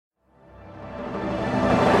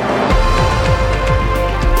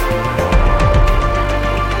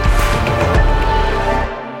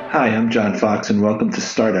John Fox, and welcome to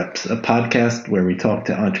Startups, a podcast where we talk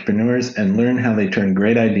to entrepreneurs and learn how they turn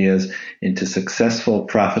great ideas into successful,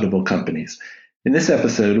 profitable companies. In this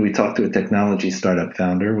episode, we talk to a technology startup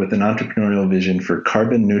founder with an entrepreneurial vision for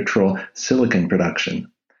carbon-neutral silicon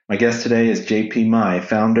production. My guest today is JP Mai,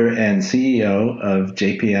 founder and CEO of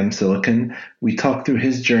JPM Silicon. We talk through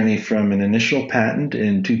his journey from an initial patent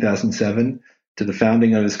in 2007 to the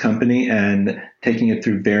founding of his company and taking it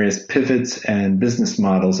through various pivots and business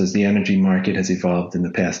models as the energy market has evolved in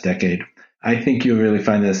the past decade. I think you'll really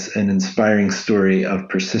find this an inspiring story of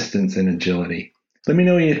persistence and agility. Let me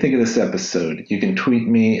know what you think of this episode. You can tweet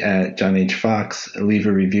me at John H. Fox, leave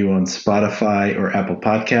a review on Spotify or Apple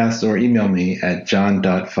Podcasts, or email me at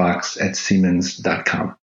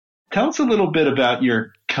john.fox@siemens.com. Tell us a little bit about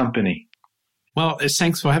your company. Well,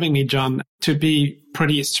 thanks for having me, John. To be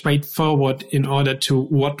pretty straightforward in order to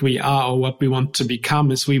what we are or what we want to become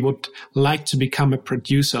is we would like to become a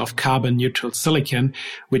producer of carbon neutral silicon,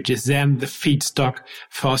 which is then the feedstock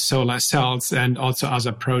for solar cells and also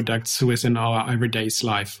other products within our everyday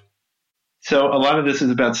life. So a lot of this is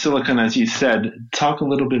about silicon, as you said. Talk a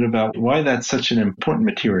little bit about why that's such an important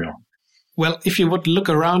material. Well, if you would look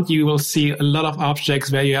around, you will see a lot of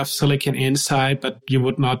objects where you have silicon inside, but you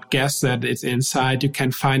would not guess that it's inside. You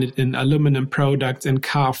can find it in aluminum products, in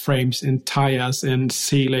car frames, in tires, in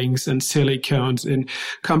ceilings, in silicones, in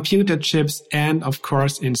computer chips, and of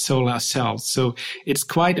course in solar cells. So it's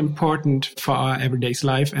quite important for our everyday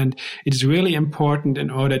life, and it's really important in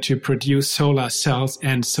order to produce solar cells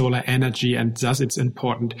and solar energy, and thus it's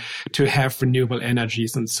important to have renewable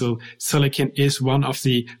energies. And so silicon is one of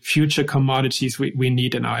the future commodities we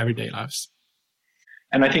need in our everyday lives.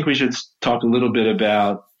 And I think we should talk a little bit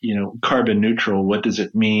about, carbon neutral. What does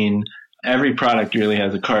it mean? Every product really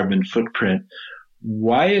has a carbon footprint.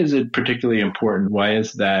 Why is it particularly important? Why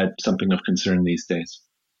is that something of concern these days?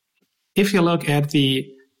 If you look at the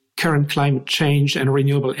current climate change and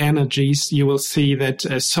renewable energies, you will see that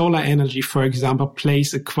solar energy, for example,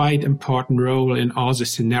 plays a quite important role in all the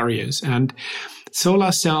scenarios. And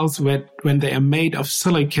solar cells, when they are made of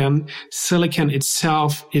silicon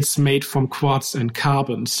itself, it's made from quartz and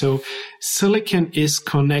carbon. So silicon is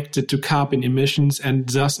connected to carbon emissions and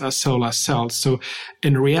thus are solar cells. So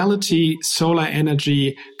in reality, solar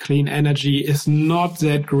energy, clean energy is not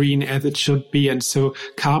that green as it should be. And so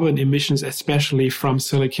carbon emissions, especially from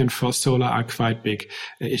silicon for solar, are quite big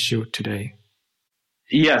issue today.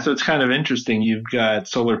 Yeah, so it's kind of interesting. You've got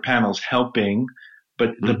solar panels helping,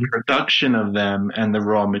 but the production of them and the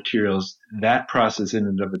raw materials, that process in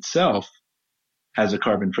and of itself has a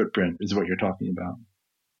carbon footprint, is what you're talking about.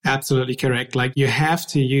 Absolutely correct. Like you have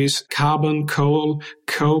to use carbon, coal,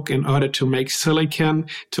 coke in order to make silicon,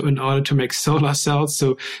 in order to make solar cells.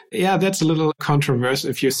 So yeah, that's a little controversial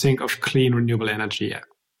if you think of clean renewable energy.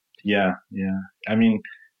 Yeah. I mean,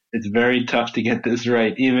 it's very tough to get this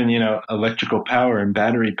right. Even, electrical power and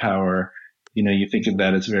battery power, you think of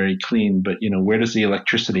that as very clean, but, where does the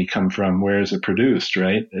electricity come from? Where is it produced,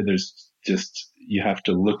 right? You have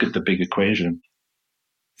to look at the big equation.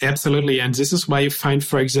 Absolutely. And this is why you find,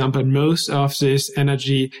 for example, most of these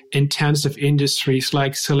energy intensive industries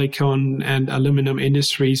like silicon and aluminum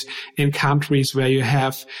industries in countries where you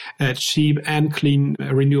have cheap and clean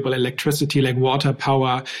renewable electricity like water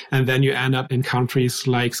power. And then you end up in countries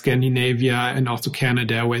like Scandinavia and also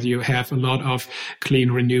Canada, where you have a lot of clean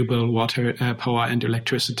renewable water power and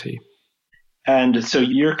electricity. And so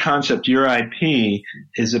your concept, your IP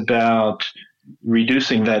is about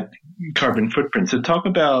reducing that carbon footprint. So talk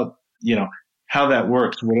about, how that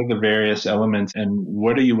works. What are the various elements and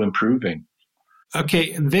what are you improving?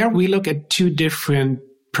 Okay, there we look at two different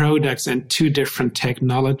products and two different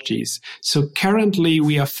technologies. So currently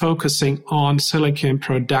we are focusing on silicon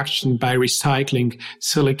production by recycling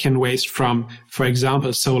silicon waste from, for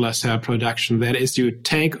example, solar cell production. That is, you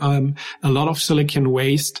take a lot of silicon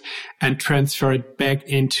waste and transfer it back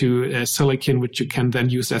into silicon, which you can then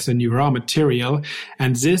use as a new raw material.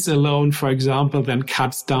 And this alone, for example, then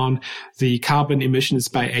cuts down the carbon emissions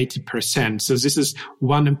by 80%. So this is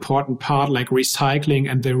one important part, like recycling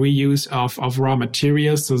and the reuse of raw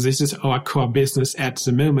materials. So this is our core business at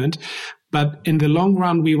the moment. But in the long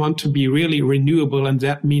run, we want to be really renewable, and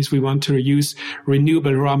that means we want to use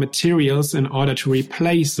renewable raw materials in order to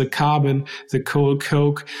replace the carbon, the coal,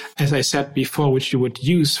 coke, as I said before, which you would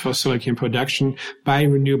use for silicon production by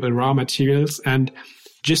renewable raw materials. And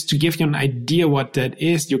Just to give you an idea what that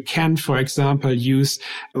is, you can, for example, use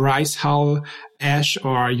rice hull ash,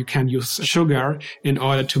 or you can use sugar in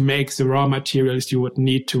order to make the raw materials you would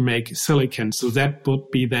need to make silicon. So that would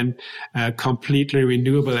be then completely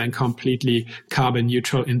renewable and completely carbon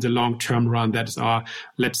neutral in the long-term run. That is our,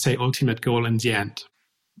 let's say, ultimate goal in the end.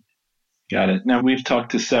 Got it. Now, we've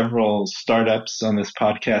talked to several startups on this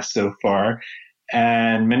podcast so far,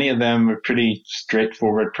 and many of them are pretty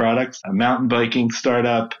straightforward products. A mountain biking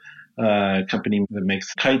startup, a company that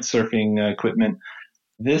makes kite surfing equipment.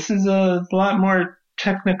 This is a lot more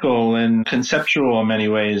technical and conceptual in many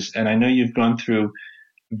ways, and I know you've gone through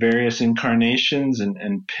various incarnations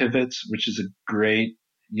and pivots, which is a great,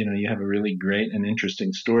 you have a really great and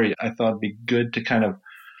interesting story. I thought it'd be good to kind of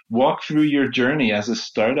walk through your journey as a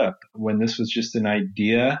startup when this was just an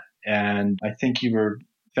idea. And I think you were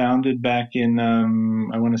founded back in,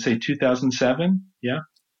 I want to say 2007. Yeah.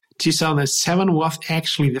 2007 was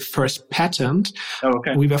actually the first patent. Oh,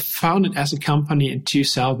 okay. We were founded as a company in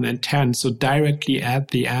 2010. So directly at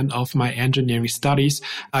the end of my engineering studies,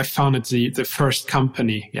 I founded the first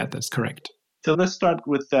company. Yeah, that's correct. So let's start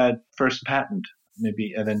with that first patent,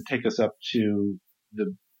 maybe, and then take us up to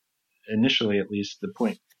initially at least, the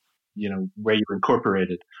point, where you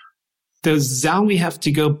incorporated. So then we have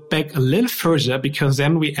to go back a little further, because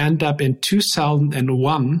then we end up in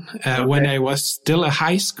 2001, when I was still a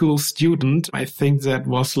high school student. I think that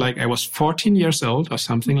was I was 14 years old or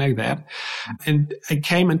something like that. And I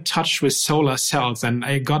came in touch with solar cells, and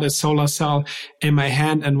I got a solar cell in my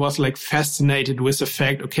hand and was fascinated with the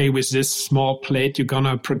fact, okay, with this small plate, you're going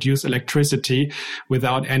to produce electricity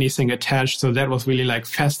without anything attached. So that was really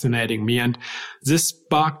fascinating me. And this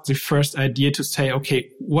sparked the first idea to say, okay,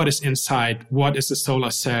 what is inside? What is a solar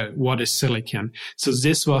cell? What is silicon? So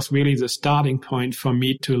this was really the starting point for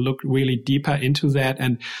me to look really deeper into that.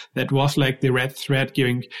 And that was the red thread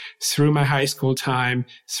going through my high school time,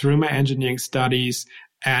 through my engineering studies.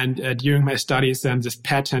 And during my studies, then this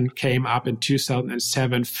patent came up in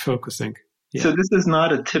 2007 focusing. Yeah. So this is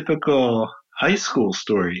not a typical high school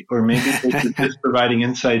story, or maybe just providing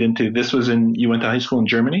insight into you went to high school in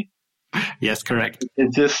Germany? Yes, correct.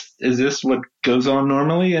 Is this what goes on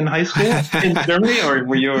normally in high school in Germany, or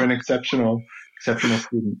were you an exceptional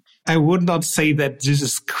student? I would not say that this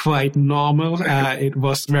is quite normal. It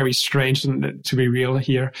was very strange, to be real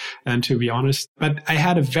here and to be honest. But I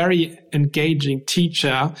had a very engaging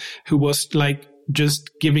teacher who was just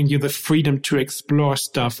giving you the freedom to explore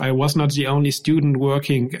stuff. I was not the only student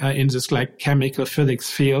working in this chemical physics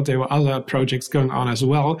field. There were other projects going on as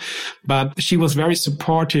well, but she was very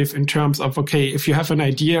supportive in terms of, okay, if you have an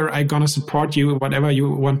idea, I'm going to support you, whatever you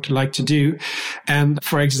want to do. And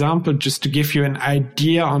for example, just to give you an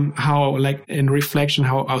idea on how, in reflection,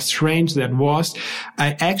 how strange that was,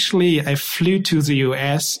 I flew to the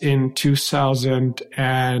US in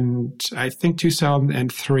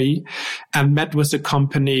 2003 and met with a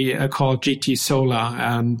company called GT Solar,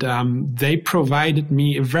 and they provided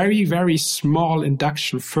me a very, very small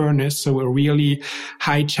induction furnace, so a really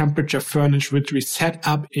high temperature furnace which we set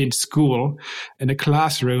up in school in a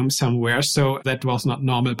classroom somewhere. So that was not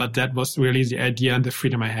normal, but that was really the idea and the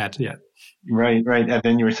freedom I had. Yeah. Right. And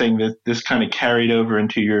then you were saying that this kind of carried over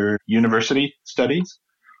into your university studies?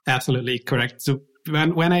 Absolutely correct. So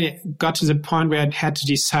when I got to the point where I had to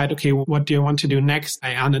decide, okay, what do I want to do next?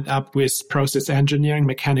 I ended up with process engineering,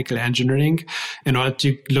 mechanical engineering, in order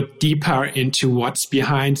to look deeper into what's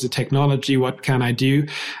behind the technology, what can I do?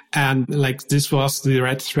 And this was the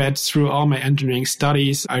red thread through all my engineering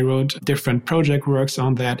studies. I wrote different project works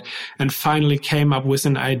on that and finally came up with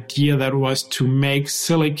an idea that was to make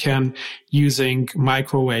silicon using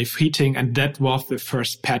microwave heating. And that was the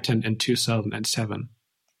first patent in 2007.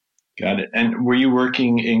 Got it. And were you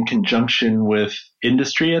working in conjunction with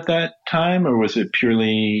industry at that time, or was it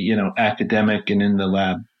purely, academic and in the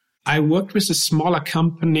lab? I worked with a smaller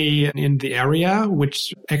company in the area,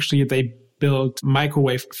 which actually they built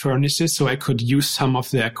microwave furnaces, so I could use some of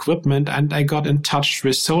their equipment. And I got in touch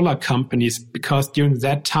with solar companies because during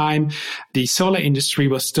that time, the solar industry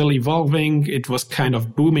was still evolving. It was kind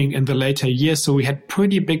of booming in the later years. So we had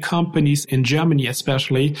pretty big companies in Germany,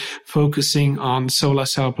 especially focusing on solar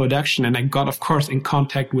cell production. And I got, of course, in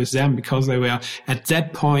contact with them because they were at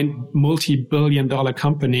that point multi-billion-dollar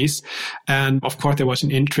companies. And of course, there was an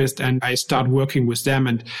interest and I started working with them.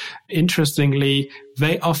 And interestingly,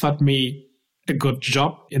 they offered me a good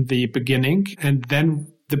job in the beginning. And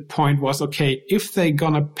then the point was, okay, if they're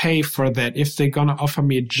going to pay for that, if they're going to offer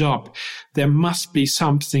me a job, there must be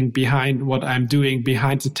something behind what I'm doing,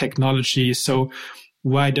 behind the technology. So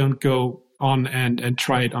why don't go on and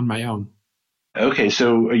try it on my own? Okay,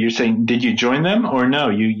 so you're saying, did you join them or no?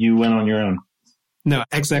 You went on your own? No,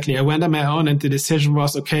 exactly. I went on my own and the decision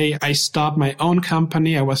was, okay, I start my own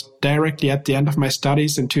company. I was directly at the end of my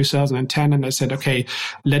studies in 2010 and I said, okay,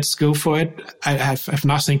 let's go for it. I have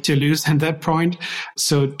nothing to lose at that point.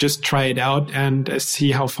 So just try it out and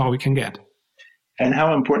see how far we can get. And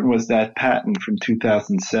how important was that patent from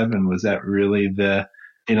 2007? Was that really the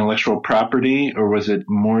intellectual property or was it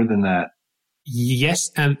more than that?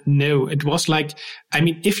 Yes and no. It was like,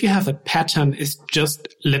 if you have a patent, it's just,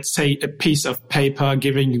 let's say, a piece of paper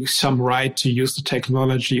giving you some right to use the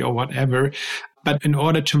technology or whatever. But in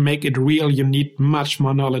order to make it real, you need much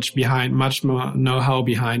more knowledge behind, much more know-how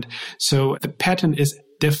behind. So the patent is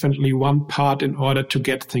definitely one part in order to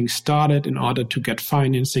get things started, in order to get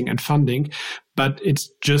financing and funding. But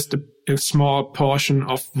it's just a small portion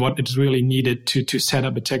of what is really needed to set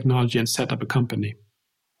up a technology and set up a company.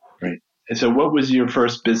 Right. And so what was your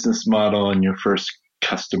first business model and your first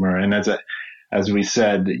customer? And as we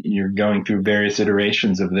said, you're going through various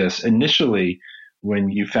iterations of this. Initially, when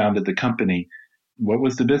you founded the company, what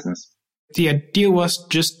was the business? The idea was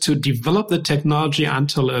just to develop the technology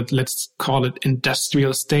until let's call it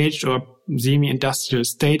industrial stage or semi-industrial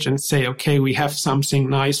stage and say, okay, we have something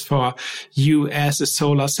nice for you as a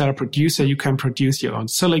solar cell producer. You can produce your own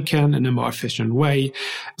silicon in a more efficient way.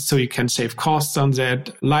 So you can save costs on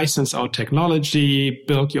that, license our technology,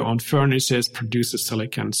 build your own furnaces, produce the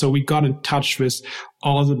silicon. So we got in touch with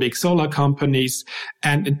all the big solar companies.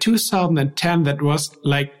 And in 2010, that was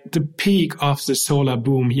like the peak of the solar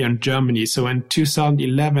boom here in Germany. So in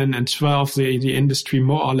 2011 and 12, the industry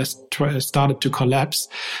more or less started to collapse.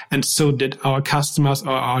 And so did our customers or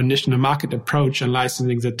our initial market approach and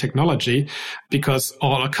licensing the technology, because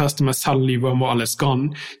all our customers suddenly were more or less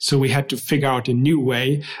gone. So we had to figure out a new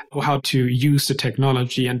way how to use the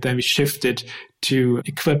technology. And then we shifted to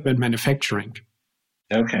equipment manufacturing.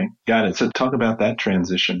 Okay, got it. So talk about that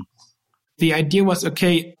transition. The idea was,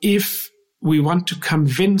 okay, if we want to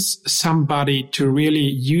convince somebody to really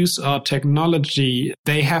use our technology,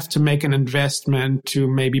 they have to make an investment to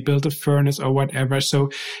maybe build a furnace or whatever. So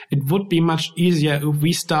it would be much easier if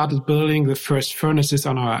we started building the first furnaces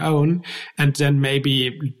on our own and then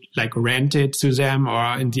maybe like rent it to them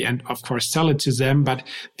or in the end, of course, sell it to them. But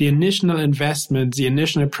the initial investment, the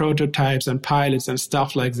initial prototypes and pilots and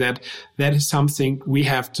stuff like that, that is something we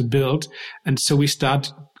have to build. And so we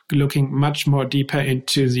start looking much more deeper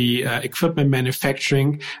into the equipment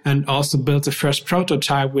manufacturing and also built the first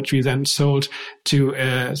prototype, which we then sold to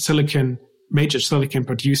a major silicon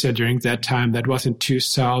producer during that time. That was in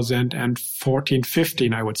 2014,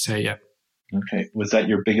 15, I would say. Yeah. Okay. Was that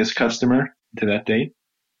your biggest customer to that date?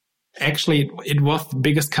 Actually, it was the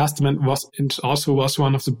biggest customer. It also was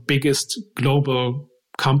one of the biggest global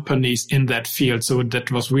companies in that field. So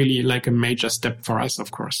that was really like a major step for us,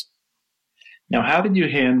 of course. Now, how did you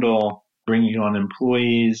handle bringing on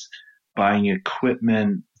employees, buying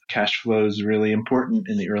equipment? Cash flow is really important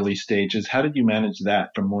in the early stages. How did you manage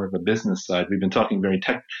that from more of a business side? We've been talking very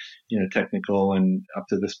technical and up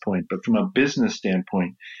to this point, but from a business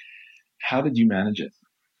standpoint, how did you manage it?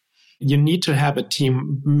 You need to have a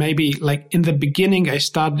team. Maybe like in the beginning, I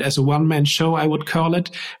started as a one-man show, I would call it.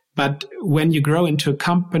 But when you grow into a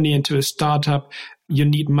company, into a startup, you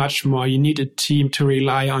need much more. You need a team to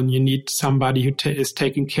rely on. You need somebody who is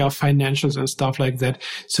taking care of financials and stuff like that.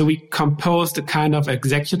 So we composed a kind of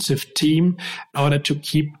executive team in order to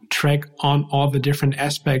keep track on all the different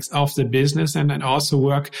aspects of the business and then also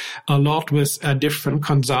work a lot with different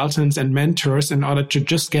consultants and mentors in order to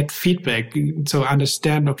just get feedback. So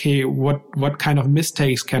understand, okay, what kind of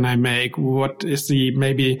mistakes can I make? What is the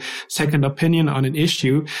maybe second opinion on an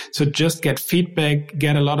issue? So just get feedback,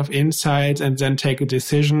 get a lot of insights, and then take a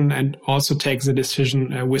decision and also take the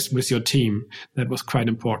decision with your team. That was quite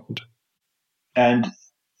important. And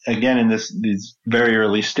again, in these very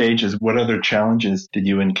early stages, what other challenges did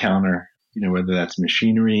you encounter? Whether that's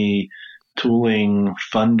machinery, tooling,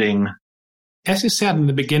 funding. As you said in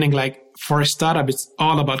the beginning, like for a startup, it's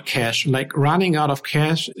all about cash. Like running out of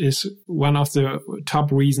cash is one of the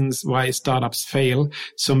top reasons why startups fail.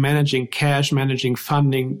 So managing cash, managing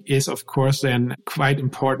funding is, of course, then quite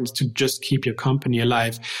important to just keep your company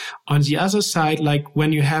alive. On the other side, like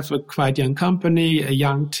when you have a quite young company, a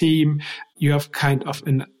young team, you have kind of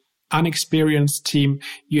an unexperienced team,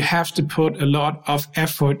 you have to put a lot of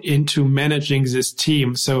effort into managing this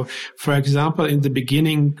team. So, for example, in the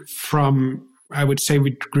beginning, from I would say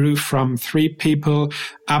we grew from 3 people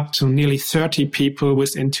up to nearly 30 people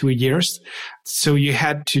within 2 years. So you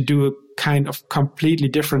had to do a kind of completely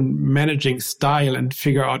different managing style and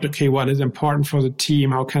figure out, okay, what is important for the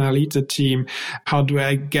team? How can I lead the team? How do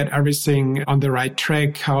I get everything on the right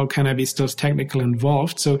track? How can I be still technically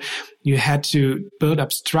involved? So you had to build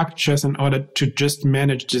up structures in order to just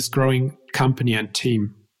manage this growing company and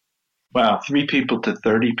team. Wow, 3 people to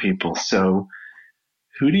 30 people. So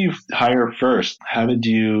who do you hire first? How did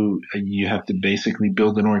you have to basically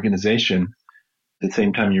build an organization at the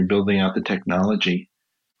same time you're building out the technology?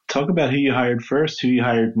 Talk about who you hired first, who you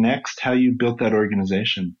hired next, how you built that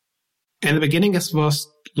organization. In the beginning, it was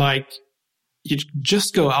like you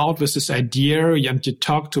just go out with this idea and you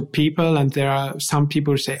talk to people, and there are some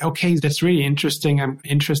people who say, okay, that's really interesting. I'm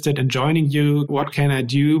interested in joining you. What can I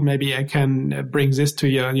do? Maybe I can bring this to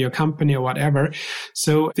your company or whatever.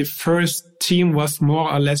 So the first team was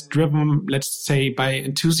more or less driven, let's say, by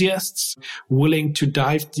enthusiasts willing to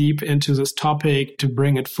dive deep into this topic to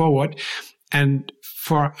bring it forward. And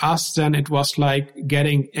for us, then it was like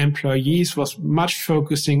getting employees was much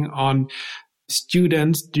focusing on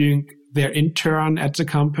students doing their intern at the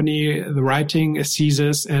company, writing a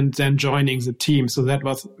thesis, and then joining the team. So that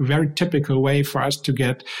was a very typical way for us to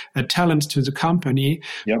get talents to the company.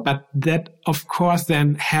 Yep. But that, of course,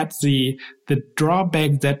 then had the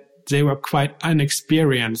drawback that they were quite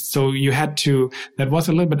inexperienced. So that was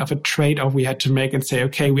a little bit of a trade-off we had to make and say,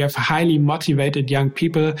 okay, we have highly motivated young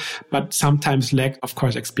people, but sometimes lack, of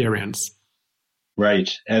course, experience.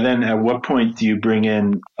 Right. And then at what point do you bring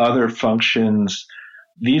in other functions?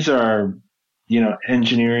 These are,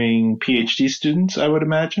 engineering PhD students, I would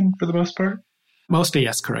imagine, for the most part? Mostly,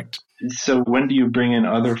 yes, correct. So when do you bring in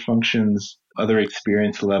other functions, other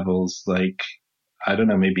experience levels, like, I don't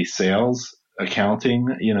know, maybe sales, accounting,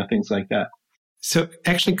 things like that? So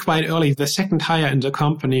actually quite early, the second hire in the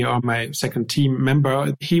company, or my second team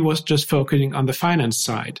member, he was just focusing on the finance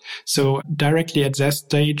side. So directly at that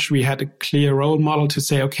stage, we had a clear role model to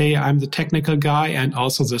say, okay, I'm the technical guy and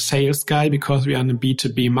also the sales guy, because we are in a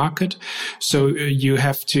B2B market. So you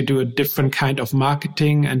have to do a different kind of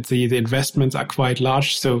marketing, and the investments are quite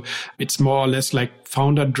large. So it's more or less like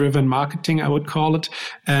founder-driven marketing, I would call it.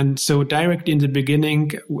 And so directly in the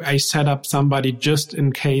beginning, I set up somebody just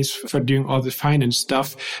in case for doing all the finance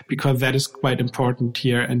stuff, because that is quite important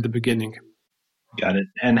here in the beginning. Got it.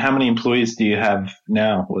 And how many employees do you have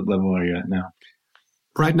now? What level are you at now?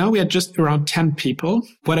 Right now, we are just around 10 people.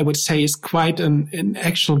 What I would say is quite an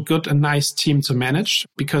actual good and nice team to manage,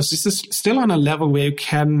 because this is still on a level where you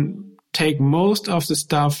can take most of the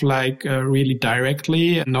stuff like really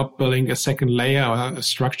directly, not building a second layer or a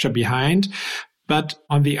structure behind. But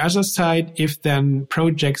on the other side, if then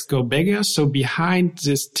projects go bigger, so behind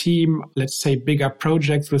this team, let's say bigger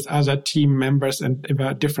projects with other team members and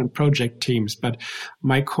different project teams. But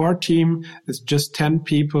my core team is just 10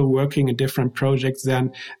 people working in different projects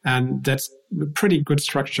then, and that's a pretty good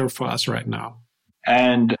structure for us right now.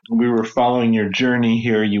 And we were following your journey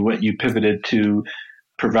here. You pivoted to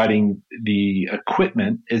providing the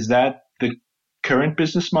equipment. Is that the current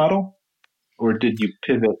business model, or did you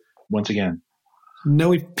pivot once again? No,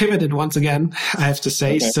 we pivoted once again, I have to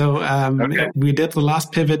say. Okay. So we did the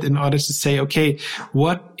last pivot in order to say, okay,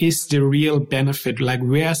 what is the real benefit? Like,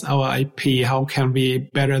 where's our IP? How can we be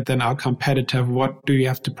better than our competitor? What do you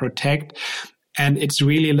have to protect? And it's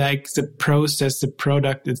really like the process, the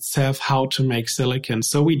product itself, how to make silicon.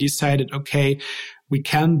 So we decided, okay, we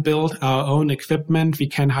can build our own equipment. We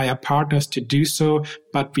can hire partners to do so,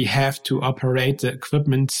 but we have to operate the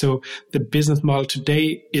equipment. So the business model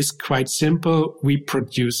today is quite simple. We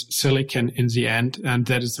produce silicon in the end, and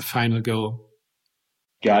that is the final goal.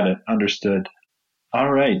 Got it. Understood.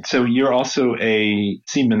 All right. So you're also a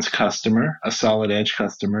Siemens customer, a Solid Edge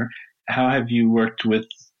customer. How have you worked with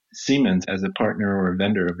Siemens as a partner or a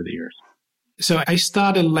vendor over the years? So I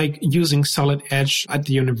started like using Solid Edge at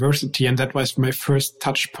the university, and that was my first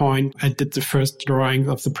touch point. I did the first drawing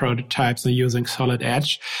of the prototypes using Solid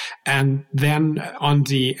Edge. And then on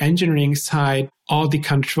the engineering side, all the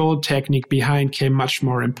control technique behind came much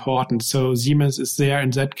more important. So Siemens is there in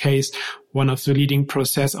that case, one of the leading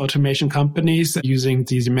process automation companies using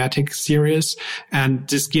the Simatic series. And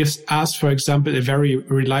this gives us, for example, a very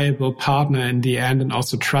reliable partner in the end, and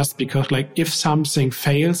also trust, because like if something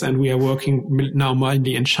fails, and we are working now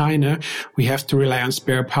mainly in China, we have to rely on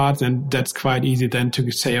spare parts, and that's quite easy then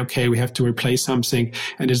to say, okay, we have to replace something,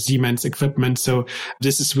 and it's Siemens equipment. So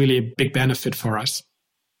this is really a big benefit for us.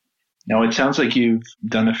 Now, it sounds like you've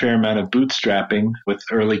done a fair amount of bootstrapping with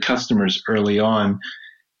early customers early on.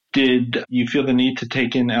 Did you feel the need to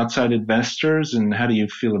take in outside investors, and how do you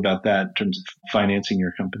feel about that in terms of financing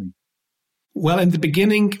your company? Well, in the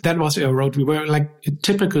beginning, that was our road. We were like a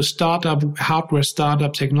typical startup, hardware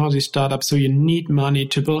startup, technology startup. So you need money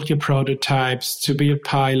to build your prototypes, to build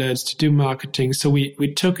pilots, to do marketing. So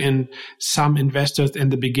we took in some investors in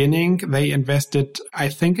the beginning. They invested, I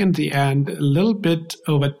think in the end, a little bit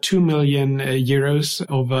over 2 million euros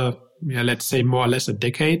over, let's say more or less a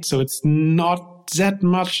decade. So it's not that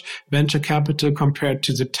much venture capital compared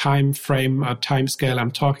to the time frame or time scale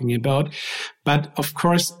I'm talking about. But of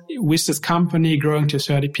course, with this company growing to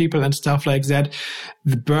 30 people and stuff like that,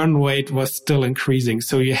 the burn rate was still increasing.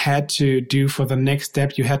 So you had to do for the next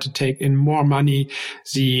step, you had to take in more money.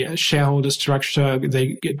 The shareholder structure,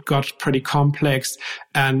 it got pretty complex,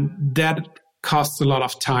 and that costs a lot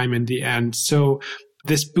of time in the end. So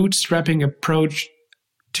this bootstrapping approach,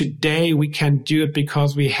 today we can do it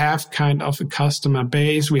because we have kind of a customer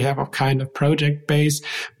base, we have a kind of project base,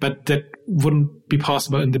 but that wouldn't be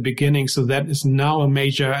possible in the beginning. So that is now a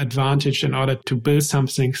major advantage in order to build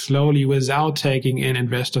something slowly without taking in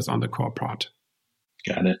investors on the core part.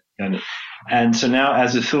 Got it. And so now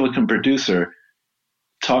as a silicon producer,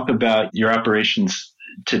 talk about your operations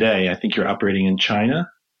today. I think you're operating in China.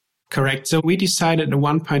 Correct. So we decided at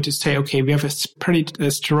one point to say, okay, we have a pretty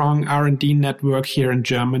strong R&D network here in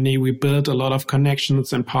Germany. We built a lot of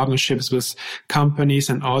connections and partnerships with companies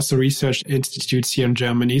and also research institutes here in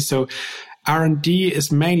Germany. So R&D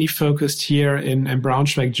is mainly focused here in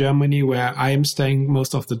Braunschweig, Germany, where I am staying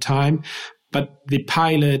most of the time. But the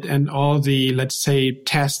pilot and all the, let's say,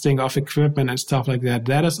 testing of equipment and stuff like that,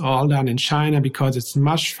 that is all done in China because it's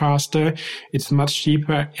much faster, it's much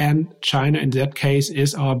cheaper, and China in that case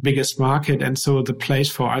is our biggest market. And so the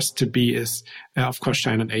place for us to be is, of course,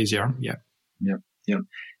 China and Asia. Yeah.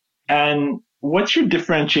 And what's your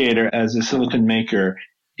differentiator as a silicon maker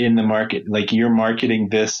in the market? Like, you're marketing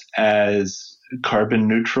this as a carbon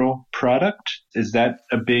neutral product. Is that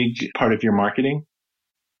a big part of your marketing?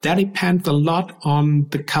 That depends a lot on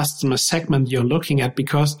the customer segment you're looking at,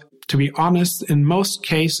 because to be honest, in most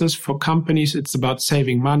cases for companies, it's about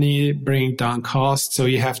saving money, bringing down costs. So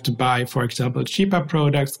you have to buy, for example, cheaper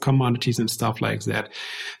products, commodities and stuff like that.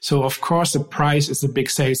 So of course, the price is a big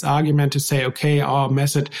sales argument to say, okay, our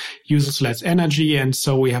method uses less energy, and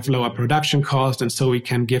so we have lower production cost, and so we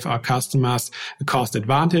can give our customers a cost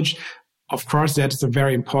advantage. Of course, that is a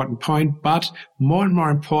very important point, but more and more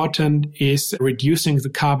important is reducing the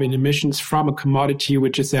carbon emissions from a commodity,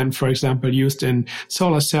 which is then, for example, used in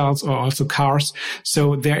solar cells or also cars.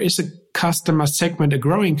 So there is a customer segment, a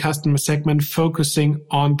growing customer segment focusing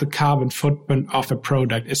on the carbon footprint of a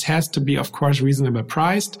product. It has to be, of course, reasonably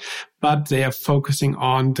priced, but they are focusing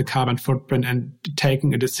on the carbon footprint and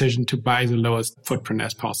taking a decision to buy the lowest footprint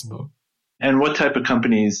as possible. And what type of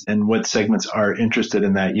companies and what segments are interested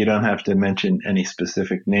in that? You don't have to mention any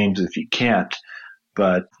specific names if you can't,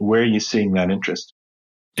 but where are you seeing that interest?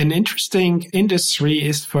 An interesting industry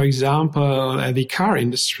is, for example, the car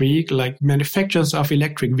industry, like manufacturers of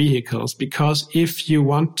electric vehicles, because if you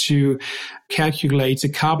want to calculate the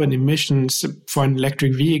carbon emissions for an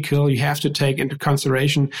electric vehicle, you have to take into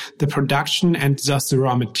consideration the production and thus the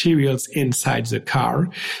raw materials inside the car.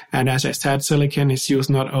 And as I said, silicon is used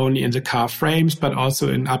not only in the car frames, but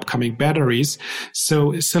also in upcoming batteries.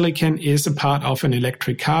 So silicon is a part of an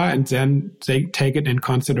electric car, and then they take it in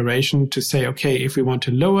consideration to say, okay, if we want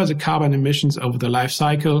to lower the carbon emissions over the life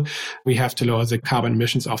cycle, we have to lower the carbon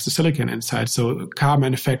emissions of the silicon inside. So car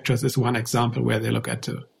manufacturers is one example where they look at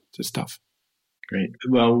the stuff. Great.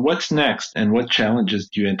 Well, what's next, and what challenges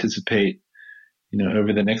do you anticipate,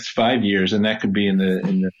 over the next 5 years? And that could be in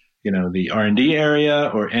the R&D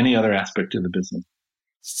area or any other aspect of the business.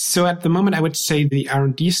 So at the moment, I would say the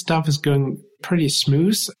R&D stuff is going pretty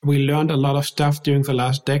smooth. We learned a lot of stuff during the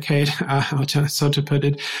last decade, so to put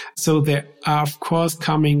it. So there are, of course,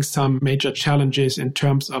 coming some major challenges in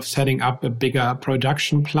terms of setting up a bigger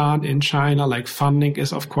production plant in China. Like funding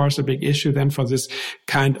is, of course, a big issue then for this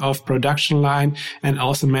kind of production line, and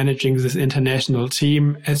also managing this international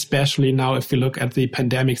team, especially now if we look at the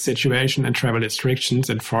pandemic situation and travel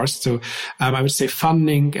restrictions enforced. So I would say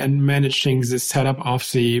funding and managing the setup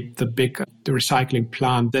of the big recycling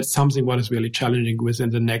plant, that's something what is really challenging within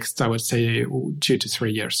the next, I would say, 2 to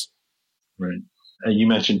 3 years. Right. You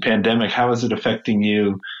mentioned pandemic. How is it affecting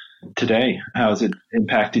you today? How has it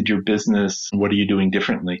impacted your business? What are you doing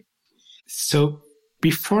differently? So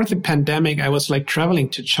before the pandemic, I was like traveling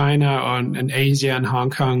to China and Asia and Hong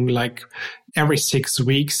Kong like every 6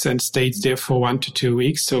 weeks and stayed there for 1 to 2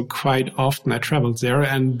 weeks. So quite often I traveled there,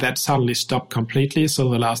 and that suddenly stopped completely. So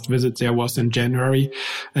the last visit there was in January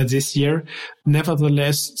this year.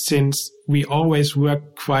 Nevertheless, since we always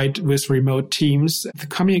work quite with remote teams, the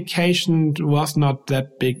communication was not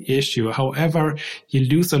that big issue. However, you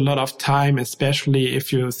lose a lot of time, especially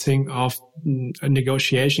if you think of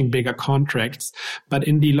negotiating bigger contracts. But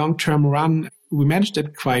in the long-term run, we managed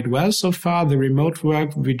it quite well so far. The remote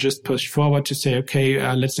work, we just pushed forward to say,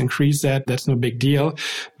 okay, let's increase that. That's no big deal.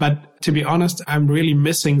 But to be honest, I'm really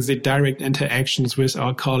missing the direct interactions with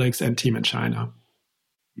our colleagues and team in China.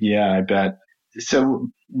 Yeah, I bet. So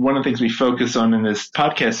one of the things we focus on in this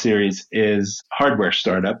podcast series is hardware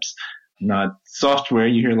startups, not software.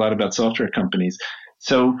 You hear a lot about software companies.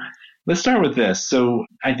 So let's start with this. So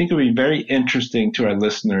I think it would be very interesting to our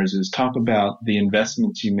listeners is talk about the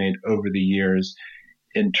investments you made over the years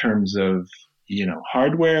in terms of,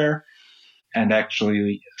 hardware and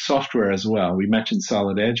actually software as well. We mentioned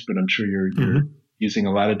Solid Edge, but I'm sure you're using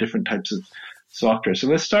a lot of different types of software. So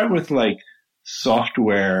let's start with like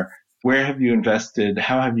software. Where have you invested?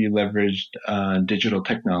 How have you leveraged digital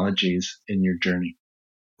technologies in your journey?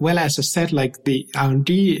 Well, as I said, like the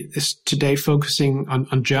R&D is today focusing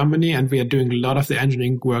on Germany, and we are doing a lot of the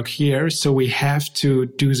engineering work here. So we have to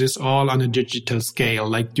do this all on a digital scale,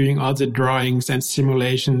 like doing all the drawings and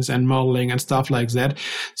simulations and modeling and stuff like that.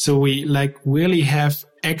 So we like really have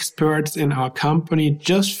experts in our company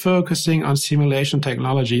just focusing on simulation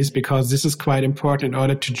technologies, because this is quite important in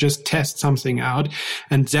order to just test something out.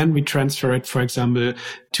 And then we transfer it, for example,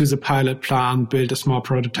 to the pilot plant, build a small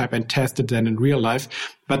prototype and test it then in real life.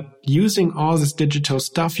 But using all this digital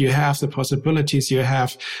stuff, you have the possibilities you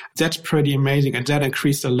have. That's pretty amazing. And that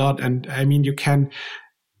increased a lot. And I mean,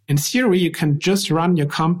 in theory, you can just run your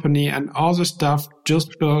company and all the stuff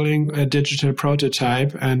just building a digital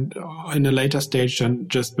prototype, and in a later stage, then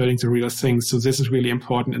just building the real thing. So this is really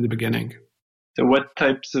important in the beginning. So what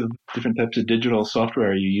different types of digital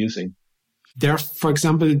software are you using? There are, for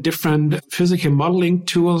example, different physical modeling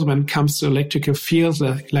tools when it comes to electrical fields.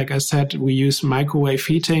 Like I said, we use microwave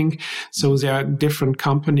heating. So there are different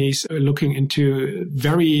companies looking into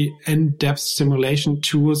very in-depth simulation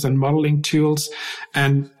tools and modeling tools.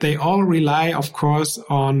 And they all rely, of course,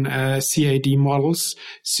 on CAD models.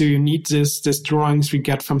 So you need these drawings we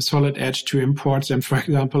get from Solid Edge to import them, for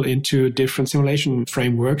example, into different simulation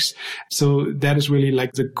frameworks. So that is really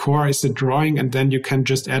like the core is the drawing. And then you can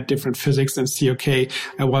just add different physics and see, okay,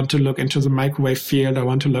 I want to look into the microwave field. I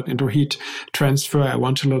want to look into heat transfer. I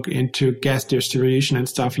want to look into gas distribution and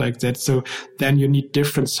stuff like that. So then you need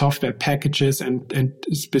different software packages and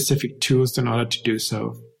specific tools in order to do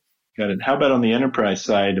so. Got it. How about on the enterprise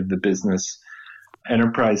side of the business?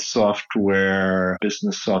 Enterprise software,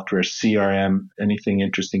 business software, CRM, anything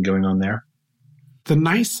interesting going on there? The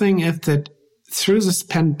nice thing is that through this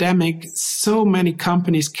pandemic, so many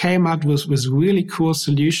companies came out with really cool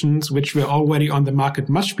solutions, which were already on the market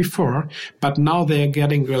much before, but now they're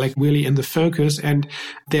getting like really in the focus. And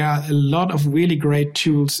there are a lot of really great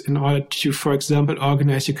tools in order to, for example,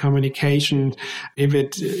 organize your communication.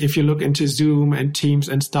 If you look into Zoom and Teams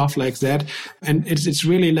and stuff like that, and it's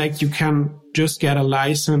really like you can just get a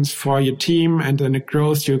license for your team, and then it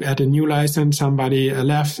grows. You add a new license. Somebody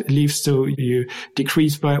leaves, so you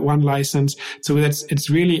decrease by one license. So it's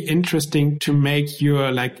really interesting to make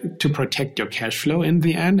to protect your cash flow in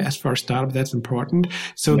the end. As for a startup, that's important.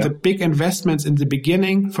 So The big investments in the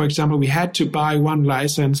beginning, for example, we had to buy one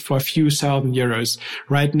license for a few thousand euros.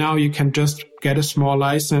 Right now, you can just get a small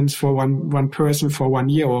license for one person for 1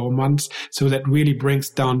 year or a month. So that really brings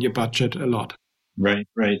down your budget a lot. Right.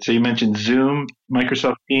 So you mentioned Zoom,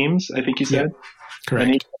 Microsoft Teams, I think you said. Yeah,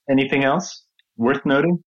 correct. Anything else worth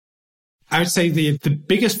noting? I would say the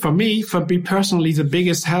biggest for me personally, the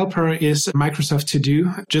biggest helper is Microsoft To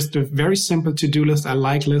Do. Just a very simple to-do list. I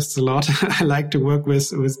like lists a lot. I like to work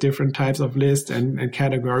with different types of lists and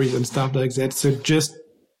categories and stuff like that. So just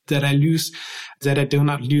that I do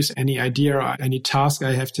not lose any idea or any task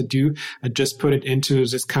I have to do. I just put it into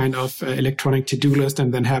this kind of electronic to-do list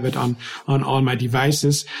and then have it on all my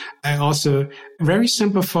devices. I also, very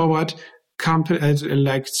simple forward,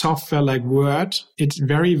 like software like Word, it's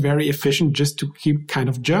very, very efficient just to keep kind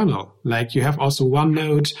of journal. Like you have also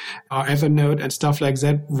OneNote or Evernote and stuff like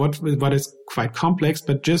that, what is quite complex,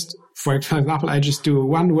 but just For example, I just do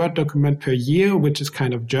one Word document per year, which is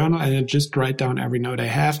kind of journal, and I just write down every note I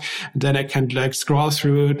have. And then I can like scroll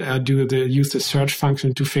through it, use the search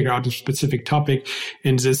function to figure out a specific topic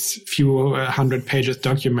in this few hundred pages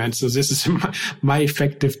document. So this is my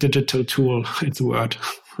effective digital tool. It's Word.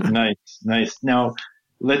 Nice. Now,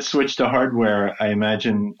 let's switch to hardware. I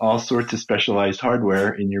imagine all sorts of specialized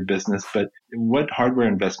hardware in your business, but what hardware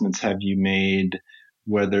investments have you made,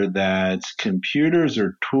 whether that's computers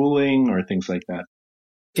or tooling or things like that?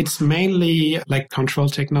 It's mainly like control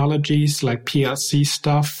technologies, like PLC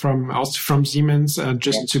stuff from Siemens,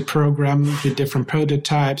 just to program the different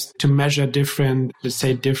prototypes, to measure different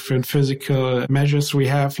physical measures we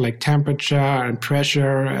have, like temperature and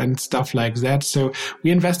pressure and stuff like that. So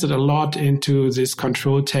we invested a lot into this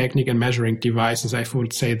control technique and measuring devices. I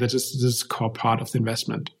would say that this is a core part of the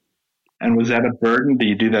investment. And was that a burden? Do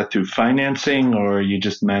you do that through financing, or you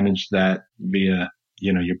just manage that via,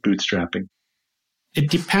 your bootstrapping? It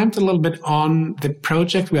depends a little bit on the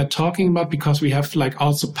project we are talking about, because we have like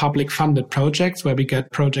also public funded projects where we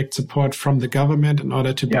get project support from the government in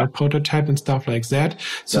order to build prototype and stuff like that.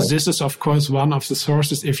 So this is, of course, one of the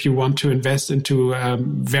sources if you want to invest into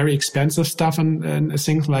very expensive stuff and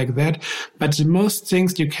things like that. But the most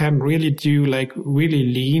things you can really do, like really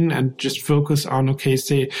lean and just focus on,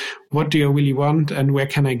 say, what do you really want and where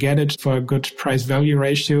can I get it for a good price value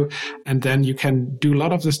ratio? And then you can do a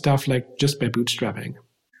lot of the stuff like just by bootstrapping.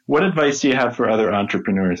 What advice do you have for other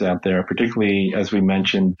entrepreneurs out there, particularly, as we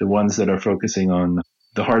mentioned, the ones that are focusing on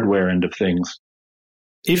the hardware end of things?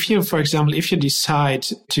 For example, if you decide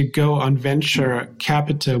to go on venture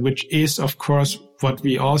capital, which is, of course, what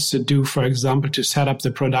we also do, for example, to set up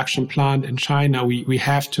the production plant in China, we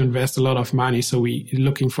have to invest a lot of money. So we're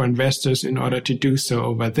looking for investors in order to do so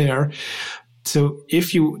over there. So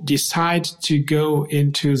if you decide to go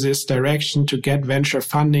into this direction to get venture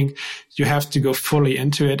funding, you have to go fully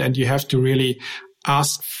into it, and you have to really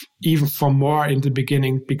ask even for more in the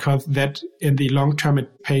beginning, because that in the long term,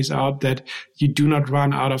 it pays out that you do not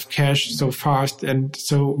run out of cash so fast. And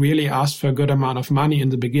so really ask for a good amount of money in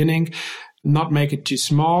the beginning, not make it too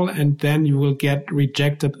small, and then you will get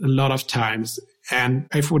rejected a lot of times. And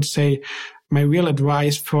I would say my real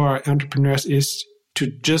advice for entrepreneurs is to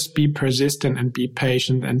just be persistent and be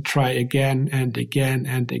patient and try again and again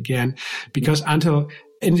and again, because until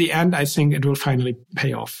in the end, I think it will finally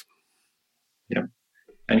pay off. Yeah.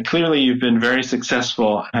 And clearly you've been very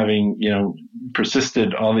successful, having,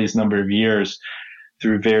 persisted all these number of years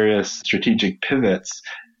through various strategic pivots.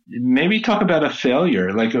 Maybe talk about a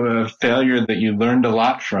failure, like a failure that you learned a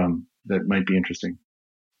lot from, that might be interesting.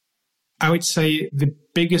 I would say the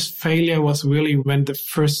biggest failure was really when the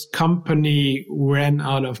first company ran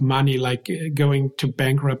out of money, like going to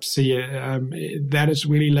bankruptcy. That is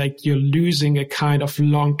really like you're losing a kind of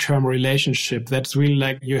long-term relationship. That's really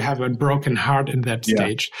like you have a broken heart in that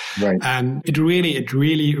stage. Right. And it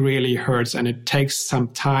really hurts. And it takes some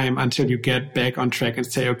time until you get back on track and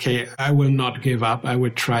say, okay, I will not give up. I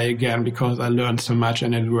will try again because I learned so much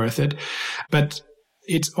and it's worth it. But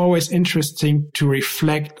it's always interesting to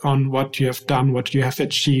reflect on what you have done, what you have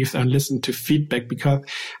achieved, and listen to feedback, because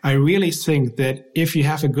I really think that if you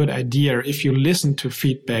have a good idea, if you listen to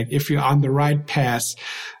feedback, if you're on the right path,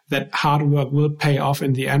 that hard work will pay off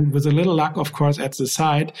in the end, with a little luck, of course, at the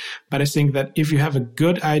side. But I think that if you have a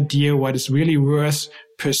good idea what is really worth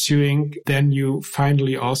pursuing, then you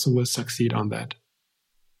finally also will succeed on that.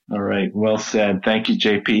 All right. Well said. Thank you,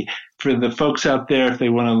 JP. For the folks out there, if they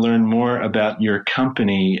want to learn more about your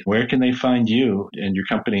company, where can they find you and your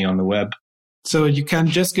company on the web? So you can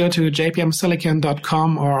just go to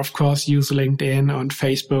jpmsilicon.com, or of course use LinkedIn, on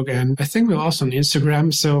Facebook, and I think we're also on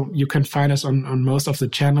Instagram. So you can find us on most of the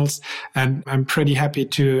channels, and I'm pretty happy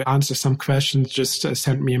to answer some questions. Just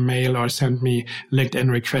send me a mail or send me a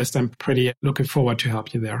LinkedIn request. I'm pretty looking forward to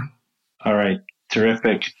help you there. All right.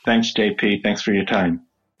 Terrific. Thanks, JP. Thanks for your time.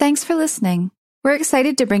 Thanks for listening. We're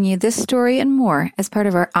excited to bring you this story and more as part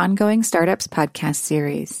of our ongoing Startups podcast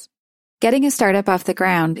series. Getting a startup off the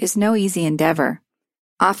ground is no easy endeavor.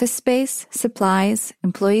 Office space, supplies,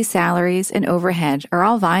 employee salaries, and overhead are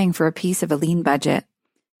all vying for a piece of a lean budget.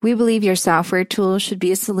 We believe your software tools should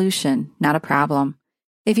be a solution, not a problem.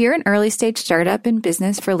 If you're an early-stage startup in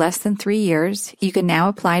business for less than 3 years, you can now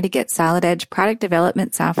apply to get SolidEdge product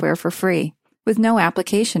development software for free, with no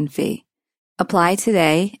application fee. Apply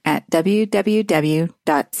today at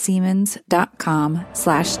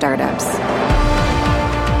www.siemens.com/startups.